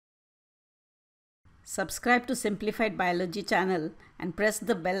Subscribe to Simplified Biology channel and press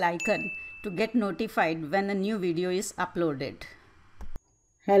the bell icon to get notified when a new video is uploaded.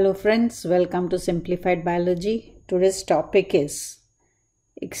 Hello friends, welcome to Simplified Biology. Today's topic is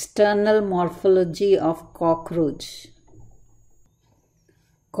external morphology of cockroach.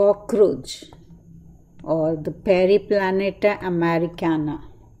 Cockroach or the Periplaneta americana.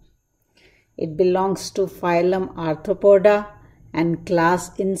 It belongs to phylum Arthropoda and class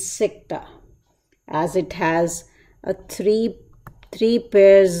Insecta, as it has three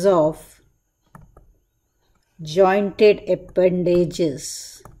pairs of jointed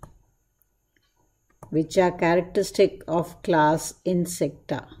appendages which are characteristic of class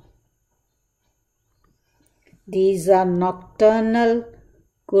Insecta. These are nocturnal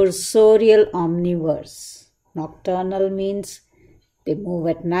cursorial omnivores. Nocturnal means they move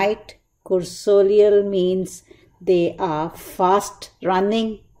at night. Cursorial means they are fast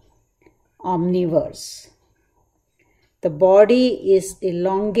running omnivores. The body is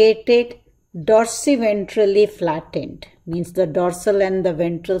elongated, dorsiventrally flattened, means the dorsal and the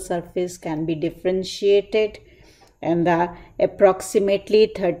ventral surface can be differentiated and are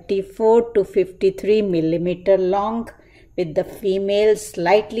approximately 34 to 53 millimeter long, with the females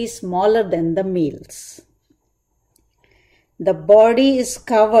slightly smaller than the males. The body is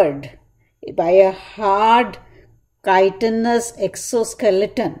covered by a hard chitinous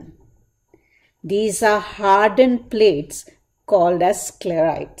exoskeleton. These are hardened plates called as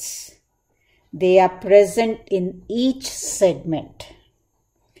sclerites. They are present in each segment.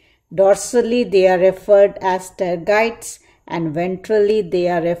 Dorsally they are referred as tergites and ventrally they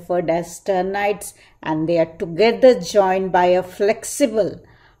are referred as sternites, and they are together joined by a flexible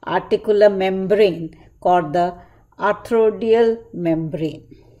articular membrane called the arthrodial membrane.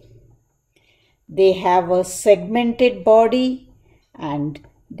 They have a segmented body and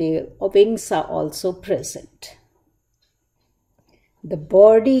the wings are also present. The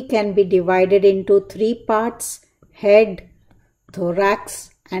body can be divided into three parts: head,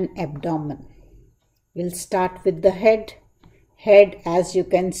 thorax and abdomen. We'll start with the head. Head, as you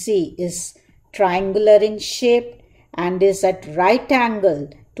can see, is triangular in shape and is at right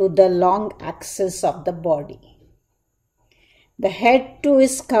angle to the long axis of the body. The head too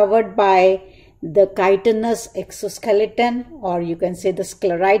is covered by the chitinous exoskeleton, or you can say the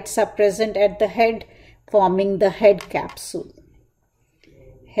sclerites are present at the head, forming the head capsule.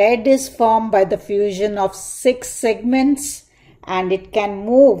 Head is formed by the fusion of 6 segments and it can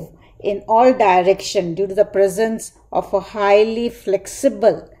move in all directions due to the presence of a highly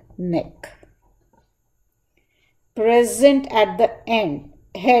flexible neck. Present at the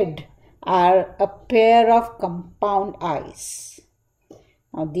head are a pair of compound eyes.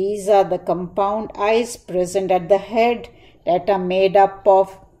 Now these are the compound eyes present at the head that are made up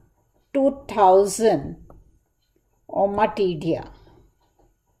of 2000 ommatidia.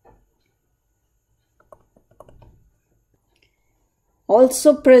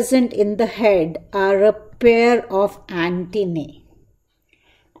 Also present in the head are a pair of antennae.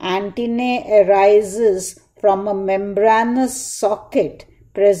 Antennae arises from a membranous socket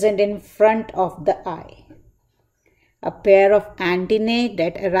present in front of the eye. A pair of antennae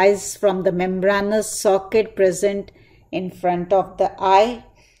that arise from the membranous socket present in front of the eye.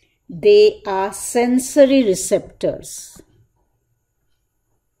 They are sensory receptors.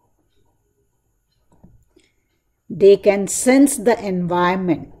 They can sense the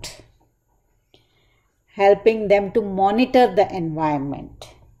environment, helping them to monitor the environment.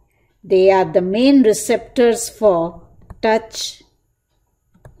 They are the main receptors for touch,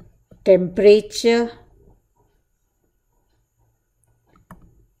 temperature,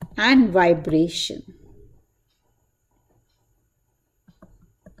 and vibration.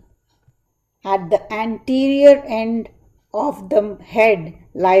 At the anterior end of the head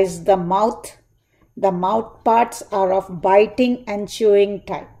lies the mouth. The mouth parts are of biting and chewing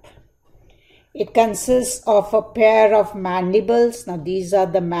type. It consists of a pair of mandibles. Now these are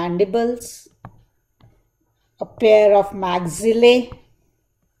the mandibles. A pair of maxillae.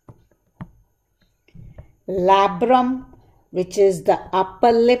 Labrum, which is the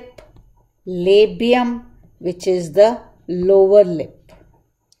upper lip. Labium, which is the lower lip.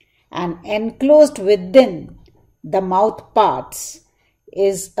 And enclosed within the mouth parts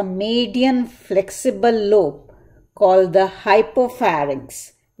is a median flexible lobe called the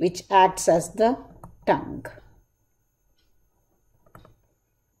hypopharynx, which acts as the tongue.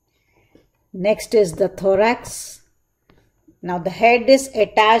 Next is the thorax. Now the head is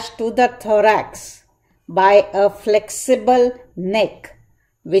attached to the thorax by a flexible neck,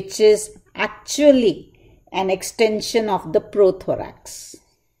 which is actually an extension of the prothorax.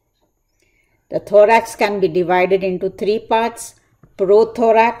 The thorax can be divided into three parts: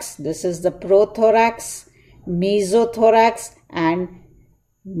 prothorax, this is the prothorax, mesothorax and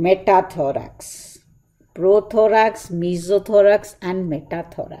metathorax. Prothorax, mesothorax and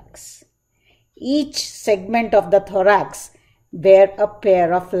metathorax. Each segment of the thorax bear a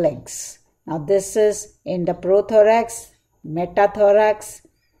pair of legs. Now this is in the prothorax, metathorax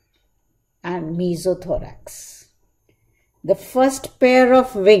and mesothorax. The first pair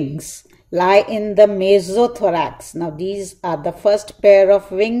of wings lie in the mesothorax. Now these are the first pair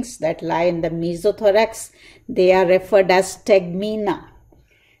of wings that lie in the mesothorax. They are referred as stegmina.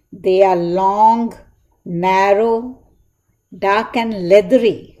 They are long, narrow, dark and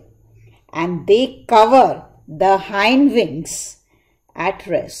leathery, and they cover the hind wings at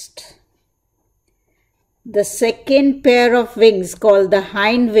rest. The second pair of wings, called the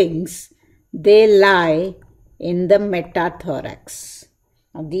hind wings, they lie in the metathorax.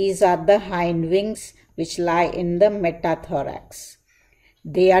 Now, these are the hind wings which lie in the metathorax.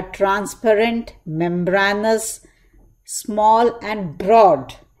 They are transparent, membranous, small and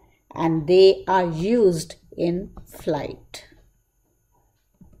broad, and they are used in flight.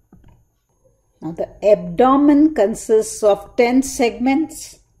 Now the abdomen consists of 10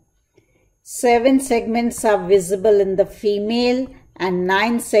 segments. 7 segments are visible in the female and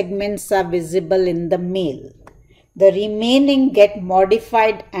 9 segments are visible in the male. The remaining get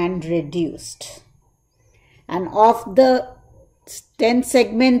modified and reduced. And of the 10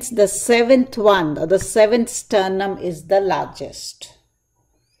 segments, the 7th one, or the 7th sternum, is the largest.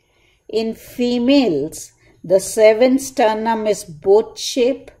 In females, the 7th sternum is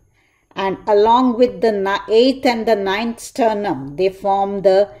boat-shaped, and along with the 8th and the 9th sternum, they form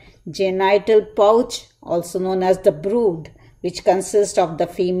the genital pouch, also known as the brood, which consists of the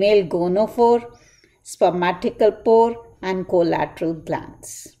female gonophore, spermatical pore and collateral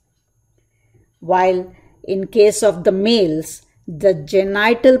glands. While in case of the males, the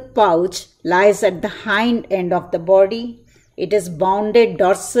genital pouch lies at the hind end of the body. It is bounded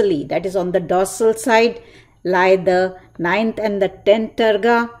dorsally, that is on the dorsal side lie the 9th and the 10th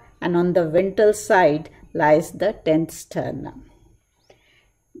terga, and on the ventral side lies the 10th sternum.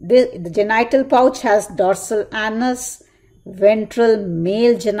 The genital pouch has dorsal anus, ventral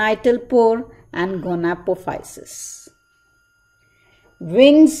male genital pore and gonapophysis.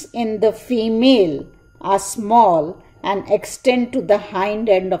 Wings in the female are small and extend to the hind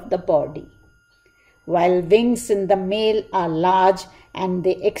end of the body, while wings in the male are large and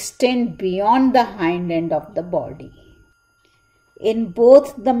they extend beyond the hind end of the body. In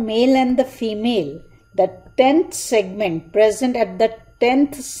both the male and the female, the 10th segment present at the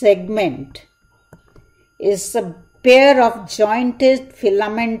 10th segment is a pair of jointed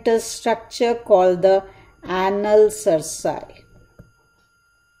filamentous structure called the anal cerci.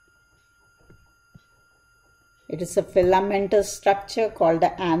 It is a filamentous structure called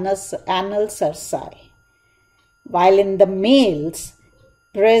the anal cerci. While in the males,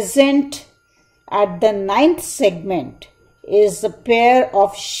 present at the 9th segment is a pair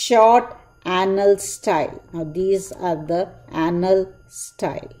of short anal style. Now these are the anal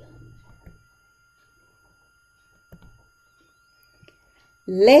style.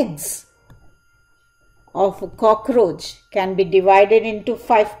 Legs of a cockroach can be divided into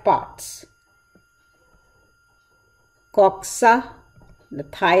 5 parts. Coxa, the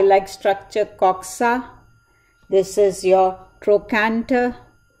thigh-like structure coxa. This is your trochanter.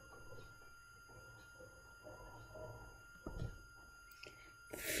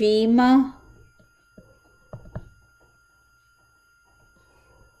 Femur.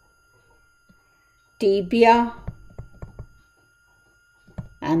 Tibia.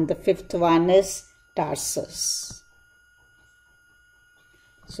 And the 5th one is tarsus.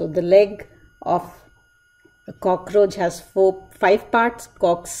 So the leg of a cockroach has 5 parts: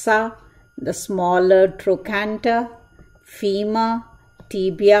 coxa, the smaller trochanter, femur,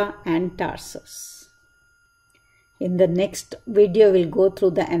 tibia and tarsus. In the next video, we'll go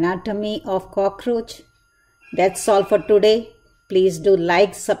through the anatomy of cockroach. That's all for today. Please do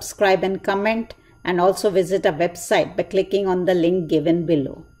like, subscribe and comment, and also visit our website by clicking on the link given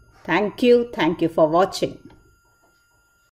below. Thank you for watching.